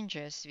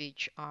changes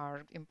which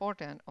are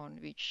important on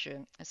which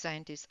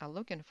scientists are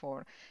looking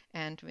for.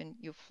 And when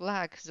you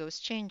flag those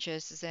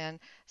changes, then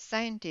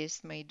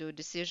scientists may do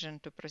decision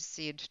to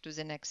proceed to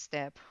the next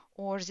step,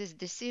 or this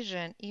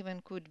decision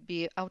even could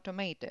be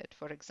automated.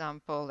 For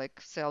example, like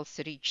cells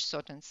reach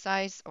certain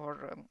size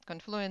or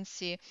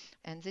confluency,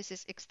 and this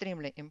is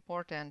extremely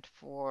important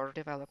for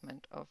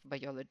development of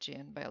biology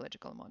and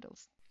biological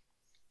models.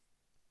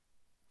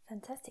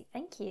 Fantastic,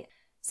 thank you.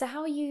 So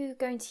how are you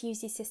going to use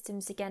these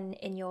systems again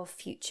in your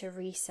future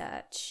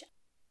research?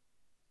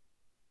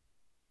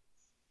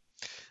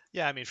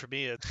 Yeah, I mean, for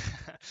me,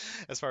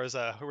 as far as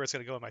where it's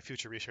going to go in my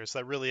future research,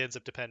 that really ends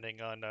up depending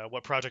on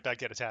what project I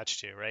get attached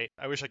to, right?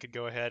 I wish I could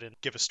go ahead and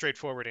give a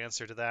straightforward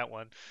answer to that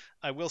one.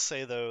 I will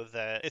say, though,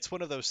 that it's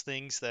one of those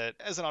things that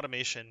as an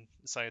automation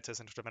scientist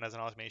and as an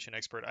automation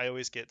expert, I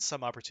always get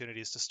some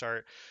opportunities to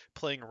start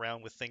playing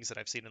around with things that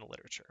I've seen in the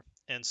literature.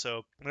 And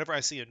so whenever I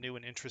see a new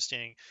and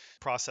interesting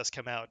process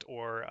come out,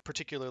 or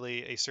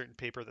particularly a certain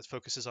paper that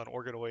focuses on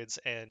organoids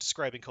and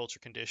describing culture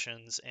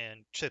conditions and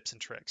tips and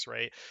tricks,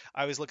 right?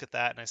 I always look at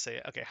that and I say,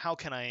 okay, how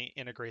can I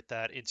integrate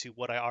that into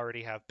what I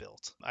already have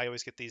built? I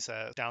always get these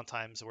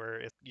downtimes where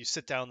if you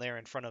sit down there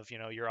in front of,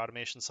 your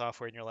automation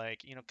software and you're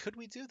like, could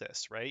we do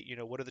this, right?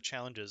 What are the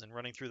challenges? And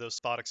running through those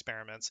thought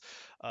experiments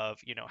of,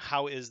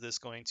 how is this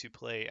going to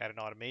play at an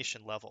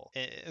automation level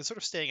and sort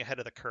of staying ahead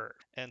of the curve.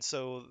 And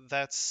so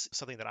that's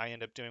something that I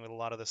end up doing with a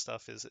lot of this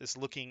stuff is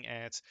looking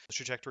at the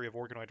trajectory of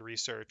organoid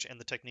research and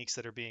the techniques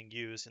that are being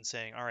used and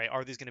saying, all right,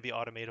 are these going to be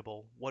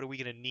automatable? What are we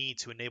going to need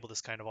to enable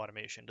this kind of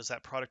automation? Does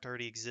that product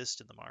already exist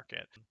in the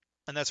market?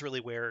 And that's really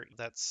where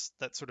that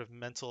sort of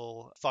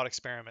mental thought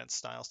experiment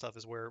style stuff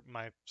is where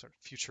my sort of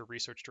future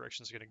research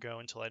direction is going to go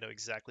until I know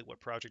exactly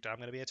what project I'm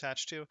going to be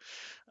attached to.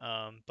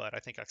 But I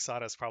think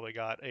Oksana's probably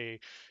got a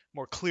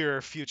more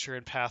clearer future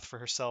and path for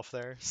herself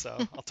there. So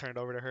I'll turn it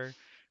over to her.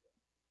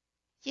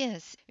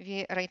 Yes,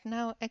 we right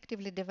now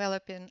actively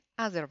developing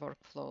other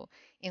workflow,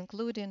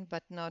 including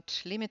but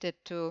not limited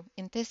to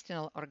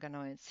intestinal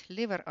organoids,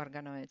 liver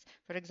organoids.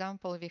 For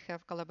example, we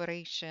have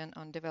collaboration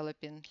on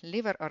developing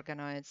liver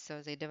organoids,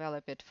 so they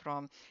develop it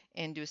from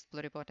induced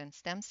pluripotent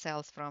stem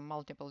cells from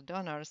multiple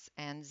donors,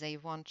 and they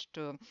want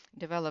to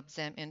develop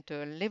them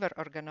into liver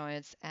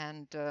organoids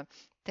and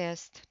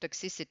test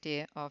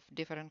toxicity of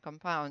different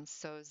compounds.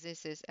 So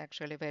this is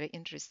actually a very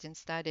interesting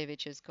study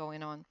which is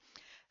going on.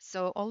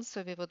 So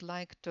also we would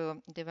like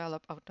to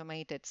develop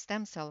automated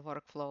stem cell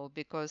workflow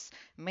because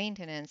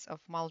maintenance of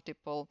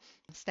multiple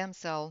stem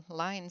cell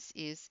lines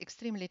is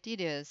extremely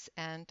tedious,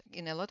 and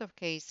in a lot of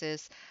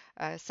cases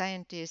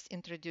scientists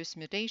introduce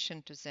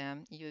mutation to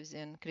them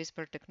using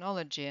CRISPR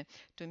technology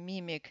to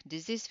mimic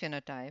disease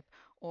phenotype,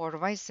 or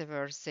vice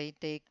versa. They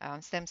take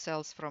stem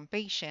cells from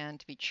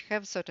patient which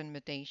have certain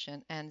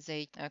mutation and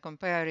they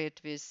compare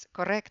it with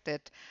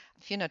corrected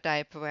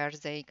phenotype where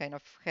they kind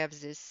of have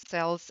these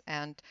cells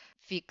and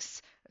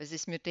fix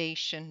this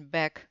mutation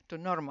back to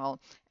normal.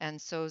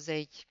 And so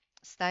they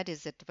study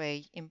that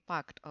way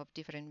impact of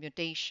different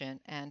mutation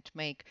and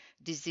make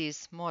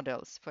disease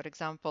models. For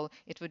example,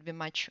 it would be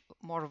much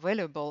more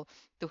valuable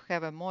to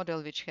have a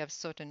model which has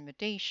certain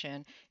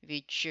mutation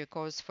which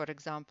cause, for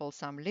example,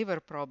 some liver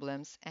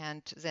problems,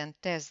 and then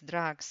test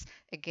drugs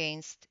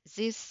against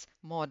this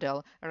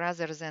model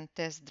rather than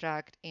test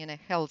drug in a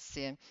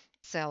healthy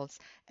cells.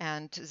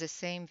 And the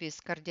same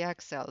with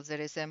cardiac cells. There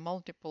is a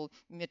multiple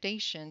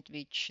mutation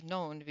which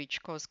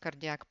cause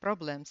cardiac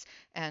problems.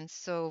 And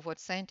so what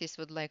scientists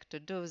would like to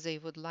do, they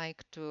would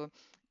like to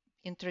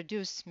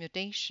introduce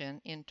mutation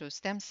into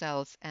stem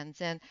cells and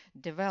then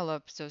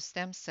develop those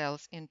stem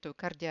cells into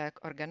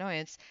cardiac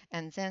organoids,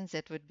 and then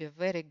that would be a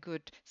very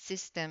good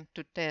system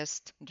to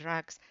test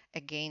drugs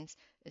against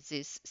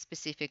this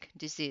specific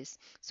disease.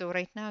 So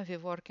right now we're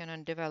working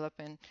on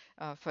developing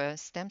of a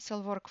stem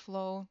cell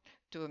workflow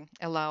to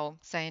allow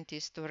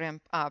scientists to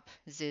ramp up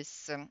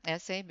this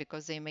assay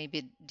because they may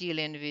be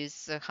dealing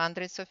with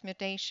hundreds of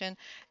mutation,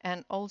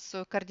 and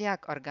also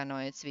cardiac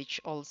organoids,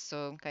 which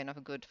also kind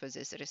of good for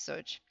this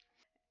research.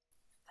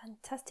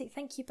 Fantastic.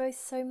 Thank you both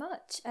so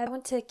much. I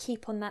want to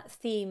keep on that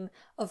theme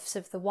of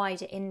sort of the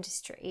wider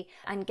industry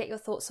and get your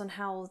thoughts on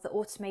how the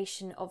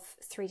automation of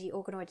 3D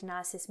organoid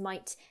analysis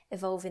might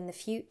evolve in the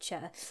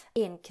future.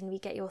 Ian, can we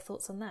get your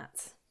thoughts on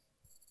that?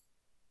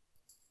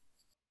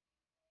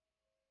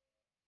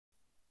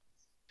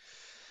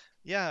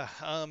 Yeah,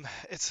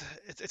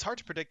 it's hard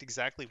to predict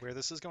exactly where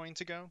this is going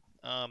to go.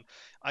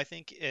 I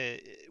think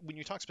when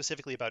you talk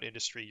specifically about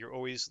industry, you're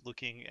always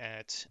looking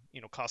at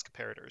cost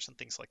comparators and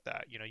things like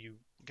that. You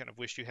kind of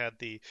wish you had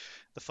the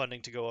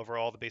funding to go over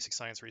all the basic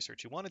science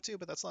research you wanted to,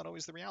 but that's not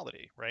always the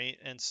reality, right?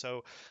 And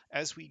so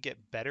as we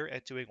get better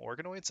at doing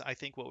organoids, I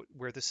think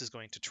where this is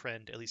going to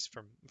trend, at least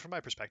from my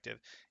perspective,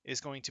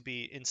 is going to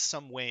be in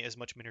some way as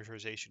much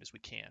miniaturization as we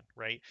can,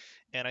 right?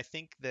 And I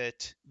think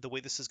that the way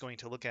this is going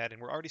to look at, and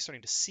we're already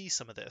starting to see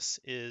some of this,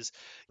 is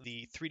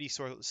the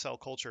 3D cell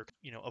culture,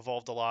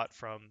 evolved a lot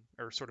from,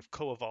 or sort of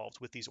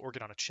co-evolved with these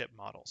organ on a chip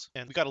models.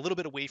 And we got a little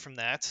bit away from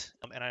that.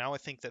 And now I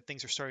think that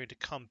things are starting to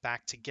come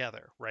back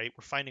together, right?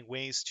 We're finding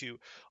ways to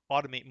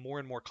automate more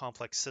and more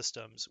complex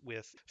systems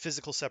with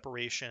physical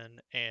separation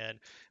and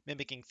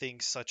mimicking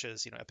things such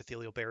as,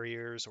 epithelial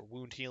barriers or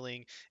wound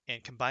healing,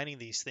 and combining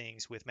these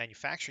things with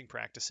manufacturing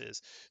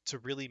practices to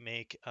really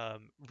make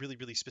really,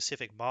 really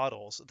specific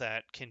models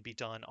that can be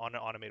done on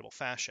an automatable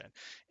fashion.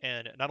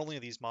 And not only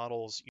are these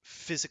models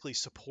physically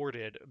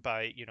supported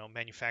by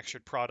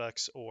manufactured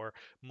products or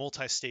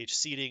multi-stage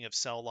seeding of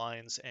cell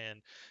lines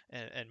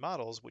and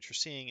models, what you're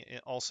seeing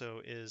also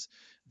is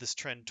this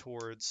trend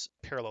towards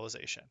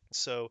parallelization.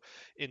 So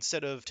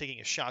instead of taking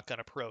a shotgun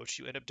approach,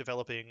 you end up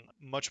developing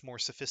much more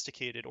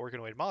sophisticated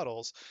organoid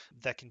models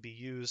that can be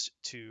used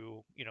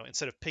to,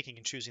 instead of picking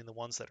and choosing the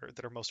ones that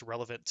are most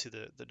relevant to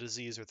the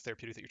disease or the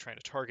therapeutic that you're trying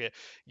to target,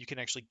 you can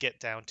actually get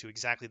down to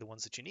exactly the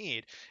ones that you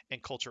need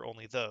and culture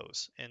only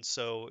those. And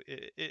so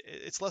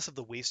it's less of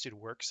the wasted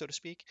work, so to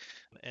speak.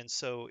 And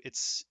so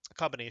it's a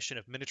combination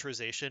of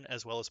miniaturization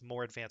as well as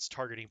more advanced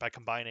targeting by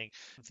combining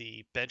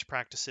the bench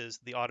practices,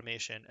 the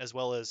automation, as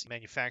well as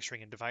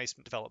manufacturing and device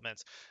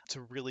development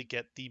to really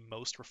get the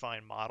most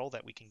refined model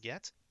that we can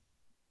get.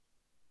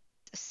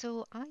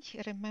 So I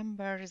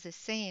remember the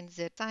saying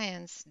that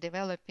science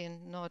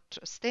developing not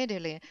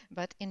steadily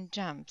but in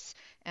jumps,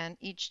 and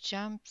each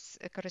jumps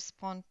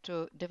correspond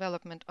to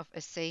development of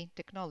assay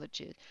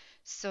technology.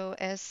 So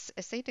as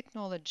assay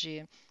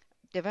technology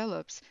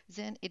develops,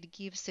 then it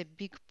gives a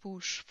big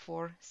push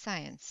for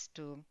science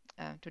to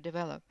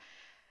develop.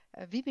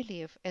 We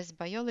believe as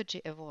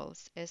biology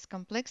evolves, as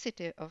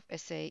complexity of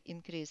assay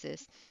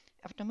increases,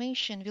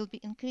 Automation will be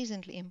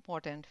increasingly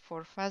important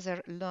for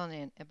further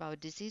learning about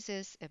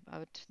diseases,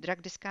 about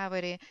drug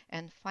discovery,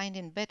 and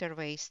finding better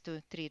ways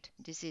to treat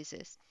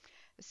diseases.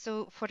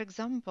 So, for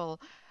example,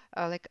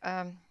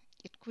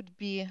 it could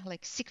be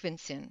like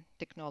sequencing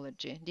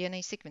technology,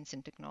 DNA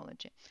sequencing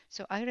technology.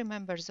 So I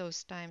remember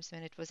those times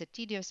when it was a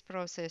tedious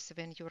process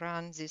when you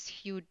run these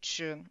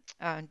huge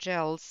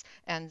gels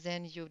and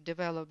then you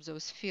develop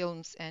those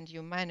films and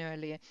you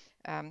manually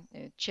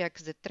check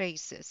the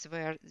traces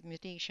where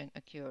mutation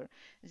occur.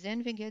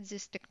 Then we get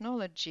this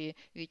technology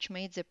which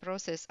made the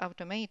process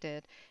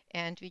automated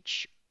and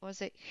which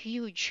was a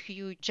huge,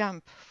 huge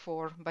jump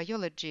for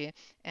biology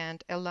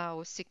and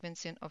allow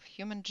sequencing of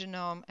human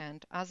genome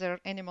and other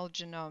animal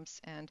genomes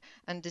and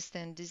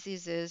understand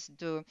diseases,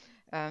 do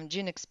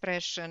gene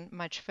expression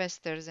much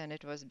faster than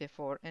it was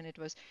before. And it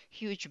was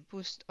huge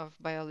boost of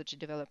biology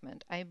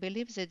development. I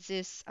believe that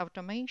this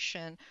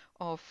automation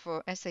of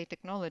assay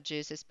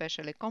technologies,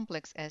 especially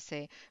complex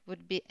assay,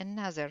 would be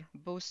another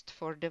boost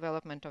for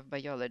development of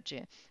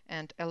biology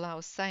and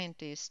allow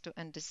scientists to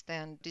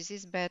understand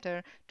disease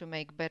better, to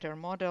make better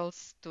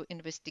models, to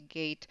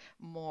investigate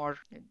more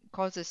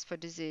causes for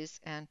disease,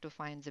 and to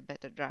find the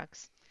better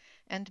drugs.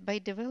 And by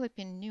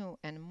developing new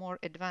and more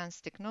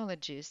advanced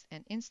technologies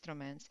and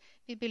instruments,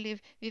 we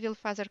believe we will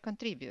further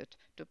contribute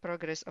to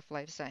progress of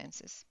life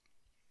sciences.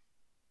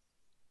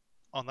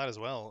 On that as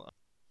well,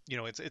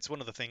 it's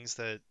one of the things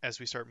that as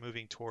we start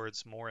moving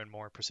towards more and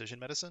more precision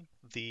medicine,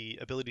 the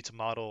ability to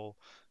model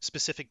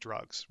specific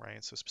drugs,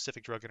 right? So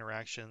specific drug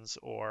interactions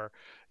or,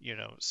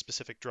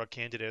 specific drug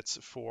candidates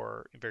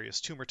for various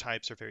tumor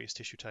types or various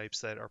tissue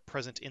types that are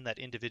present in that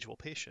individual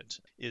patient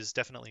is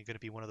definitely going to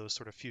be one of those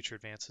sort of future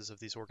advances of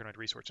these organoid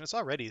research. And it's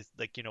already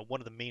like, one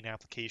of the main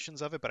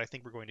applications of it, but I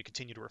think we're going to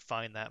continue to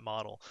refine that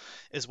model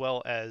as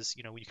well as,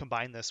 when you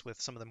combine this with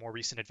some of the more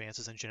recent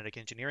advances in genetic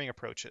engineering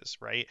approaches,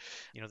 right?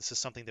 This is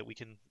something that we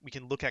can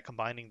look at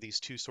combining these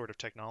two sort of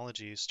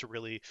technologies to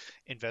really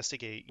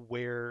investigate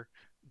where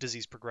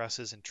disease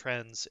progresses and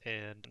trends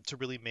and to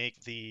really make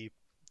the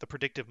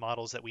predictive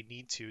models that we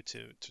need to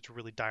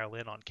really dial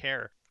in on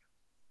care.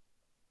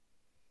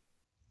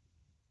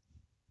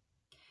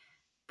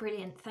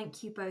 Brilliant.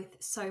 Thank you both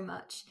so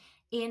much.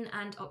 Ian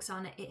and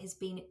Oksana, it has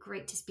been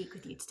great to speak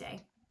with you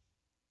today.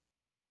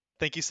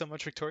 Thank you so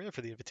much, Victoria,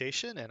 for the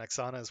invitation, and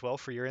Oksana as well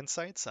for your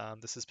insights.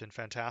 This has been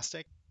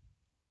fantastic.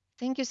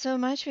 Thank you so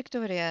much,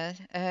 Victoria.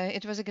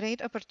 It was a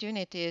great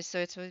opportunity, so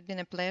it's been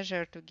a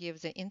pleasure to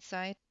give the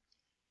insight.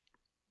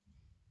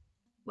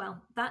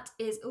 Well, that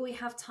is all we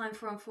have time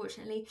for,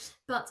 unfortunately.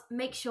 But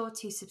make sure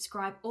to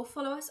subscribe or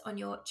follow us on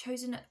your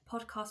chosen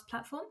podcast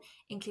platform,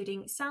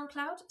 including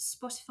SoundCloud,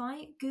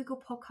 Spotify, Google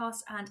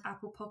Podcasts, and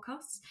Apple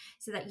Podcasts,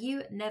 so that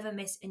you never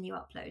miss a new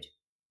upload.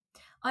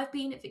 I've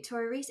been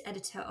Victoria Rees,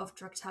 editor of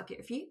Drug Target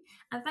Review,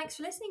 and thanks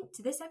for listening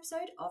to this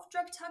episode of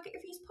Drug Target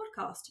Review's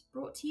podcast,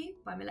 brought to you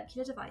by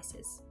Molecular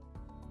Devices.